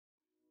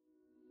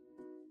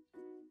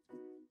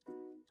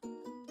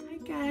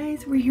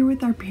Guys, we're here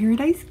with our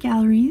Paradise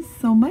Galleries.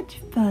 So much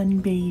fun,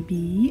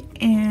 baby.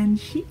 And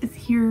she is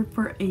here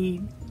for a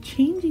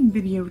changing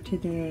video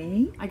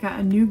today. I got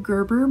a new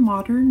Gerber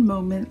Modern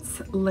Moments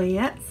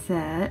Layette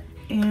set.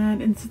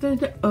 And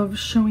instead of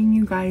showing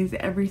you guys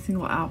every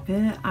single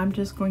outfit, I'm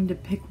just going to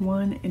pick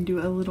one and do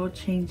a little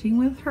changing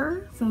with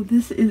her. So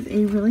this is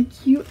a really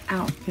cute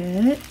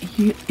outfit.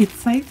 It's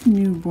size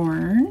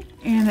newborn.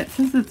 And it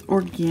says it's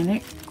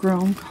organic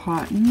grown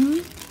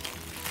cotton.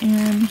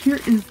 And here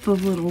is the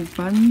little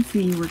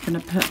onesie we're going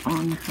to put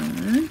on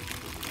her.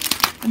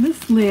 And this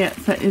Layette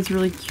set is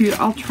really cute.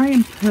 I'll try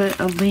and put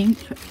a link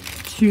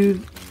to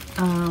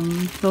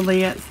the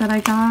Layette set I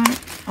got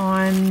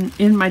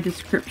in my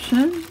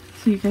description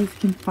so you guys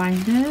can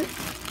find it.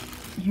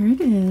 Here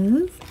it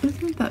is.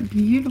 Isn't that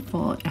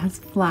beautiful? It has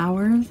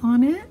flowers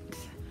on it.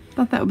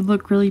 Thought that would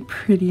look really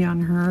pretty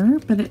on her,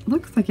 but it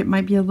looks like it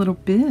might be a little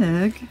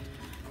big.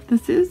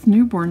 This is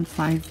newborn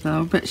size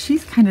though, but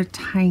she's kind of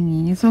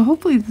tiny, so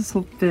hopefully this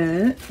will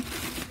fit.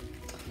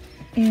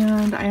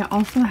 And I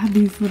also have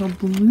these little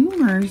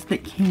bloomers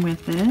that came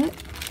with it.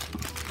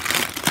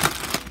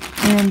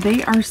 And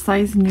they are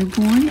size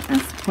newborn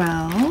as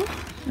well.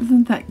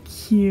 Isn't that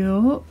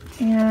cute?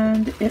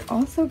 And it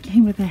also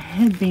came with a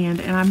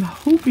headband, and I'm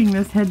hoping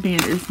this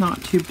headband is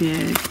not too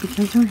big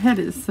because her head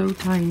is so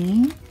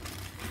tiny.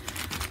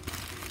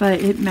 But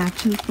it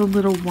matches the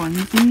little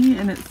onesie,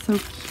 and it's so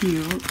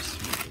cute.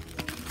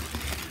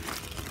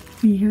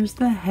 Here's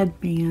the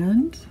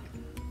headband.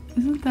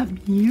 Isn't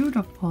that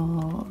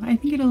beautiful? I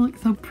think it'll look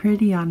so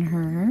pretty on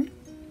her.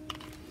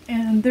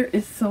 And there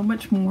is so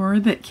much more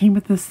that came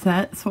with the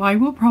set, so I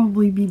will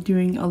probably be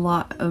doing a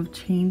lot of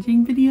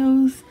changing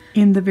videos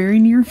in the very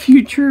near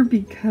future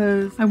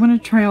because I want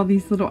to try all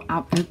these little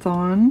outfits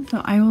on.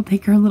 So I will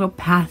take her little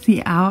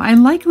passy out. I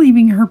like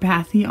leaving her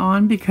passy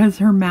on because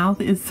her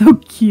mouth is so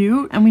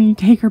cute, and when you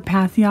take her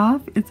passy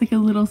off, it's like a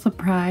little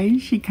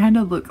surprise. She kind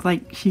of looks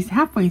like she's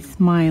halfway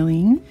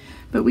smiling,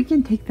 but we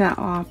can take that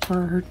off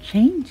for her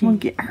changing. We'll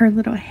get her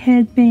little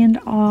headband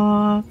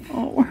off.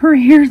 Oh, her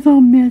hair's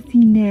all messy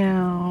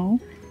now.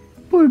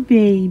 Poor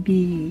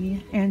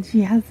baby. And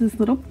she has this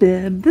little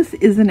bib. This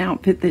is an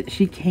outfit that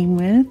she came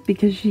with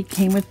because she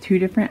came with two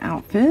different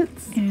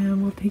outfits.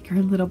 And we'll take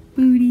her little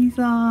booties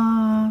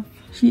off.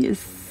 She is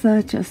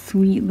such a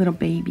sweet little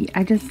baby.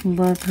 I just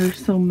love her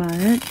so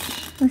much.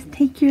 Let's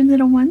take your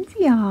little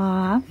onesie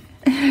off.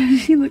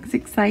 She looks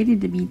excited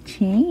to be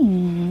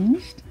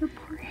changed. Her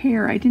poor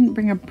hair. I didn't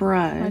bring a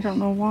brush. I don't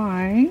know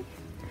why.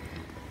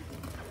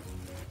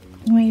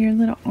 Want your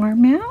little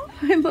arm out?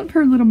 I love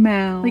her little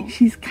mouth. Like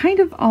she's kind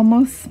of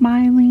almost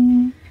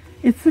smiling.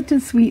 It's such a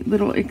sweet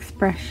little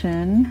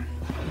expression.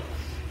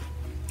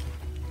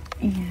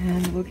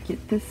 And we'll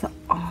get this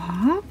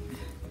off.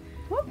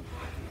 Whoop.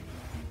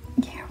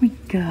 There we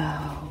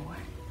go.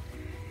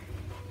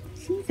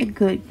 She's a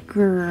good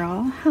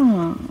girl,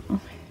 huh?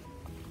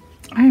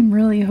 I'm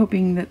really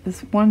hoping that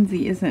this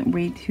onesie isn't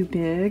way too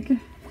big.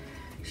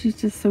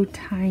 She's just so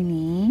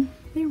tiny.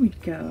 There we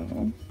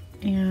go.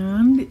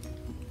 And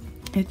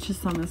it's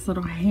just on this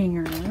little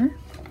hanger.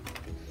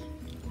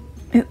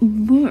 It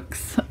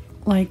looks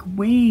like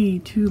way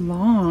too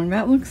long.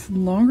 That looks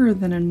longer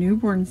than a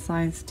newborn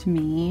size to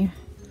me.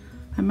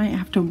 I might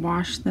have to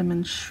wash them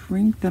and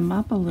shrink them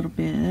up a little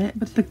bit.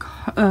 But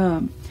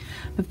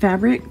the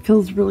fabric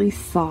feels really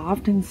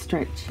soft and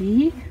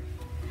stretchy.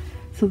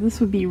 So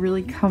this would be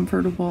really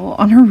comfortable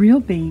on a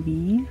real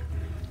baby.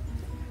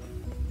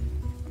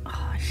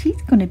 Oh, she's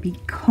gonna be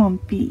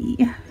comfy.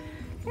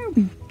 There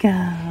we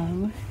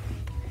go.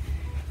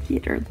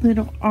 Get her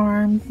little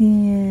arms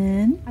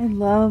in. I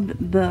love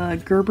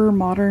the Gerber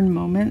Modern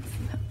Moments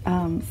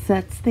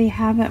sets they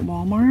have at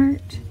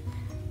Walmart.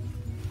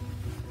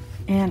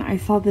 And I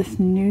saw this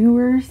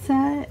newer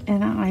set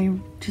and I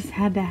just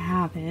had to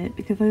have it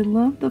because I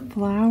love the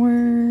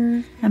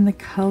flowers and the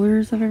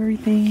colors of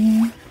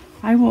everything.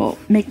 I will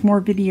make more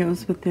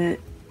videos with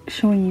it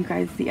showing you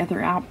guys the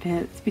other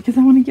outfits because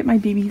I want to get my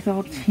babies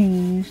all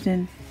changed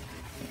and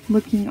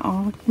looking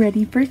all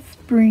ready for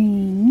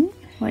spring.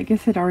 Well, I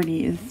guess it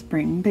already is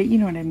spring, but you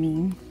know what I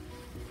mean.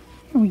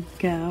 Here we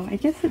go. I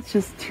guess it's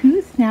just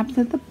 2 snaps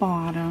at the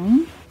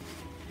bottom.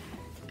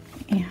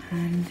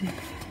 And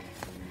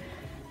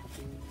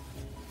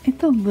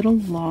it's a little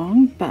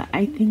long, but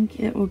I think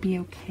it will be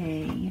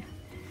okay.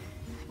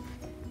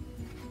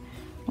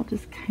 We'll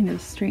just kind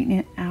of straighten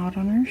it out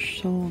on her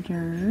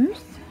shoulders.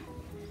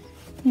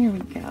 There we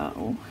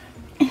go.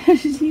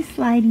 She's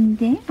sliding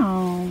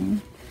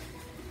down.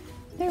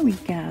 There we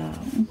go.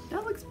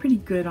 That looks pretty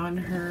good on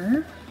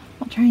her.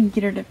 I'll try and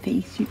get her to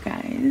face you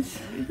guys.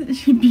 Isn't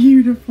she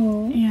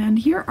beautiful? And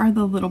here are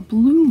the little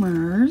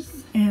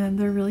bloomers, and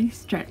they're really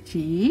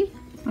stretchy.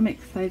 I'm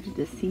excited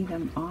to see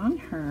them on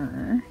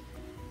her.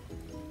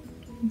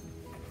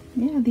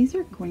 Yeah, these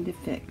are going to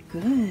fit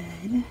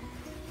good.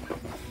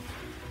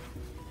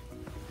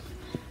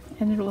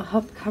 And it'll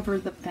help cover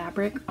the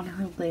fabric on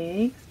her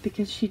legs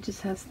because she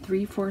just has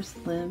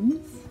 3/4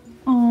 limbs.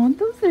 Oh,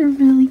 those are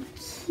really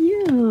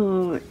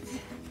cute.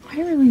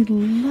 I really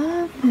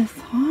love this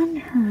on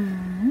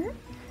her.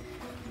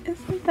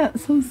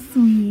 That's so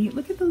sweet.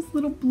 Look at those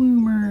little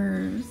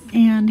bloomers.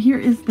 And here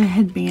is the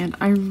headband.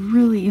 I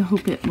really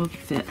hope it will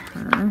fit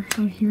her.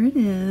 So here it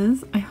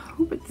is. I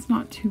hope it's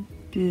not too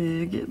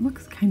big. It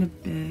looks kind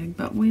of big,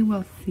 but we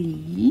will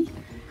see.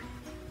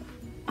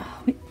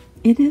 Oh,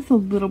 it is a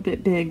little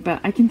bit big,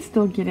 but I can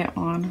still get it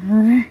on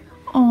her.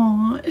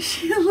 Aw,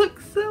 she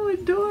looks so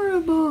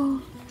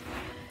adorable.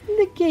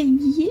 Look at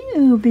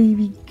you,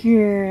 baby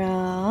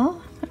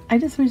girl. I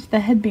just wish the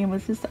headband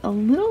was just a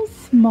little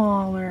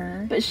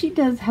smaller. But she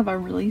does have a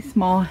really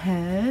small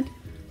head.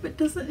 But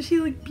doesn't she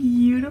look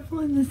beautiful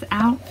in this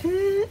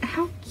outfit?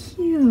 How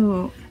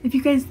cute. If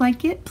you guys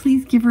like it,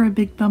 please give her a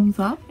big thumbs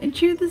up and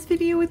share this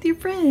video with your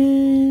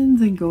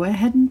friends. And go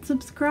ahead and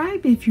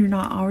subscribe if you're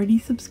not already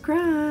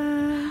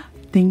subscribed.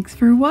 Thanks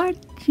for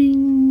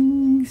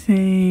watching.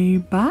 Say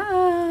bye.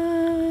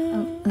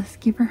 Oh, let's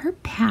give her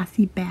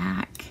passy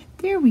back.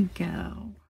 There we go.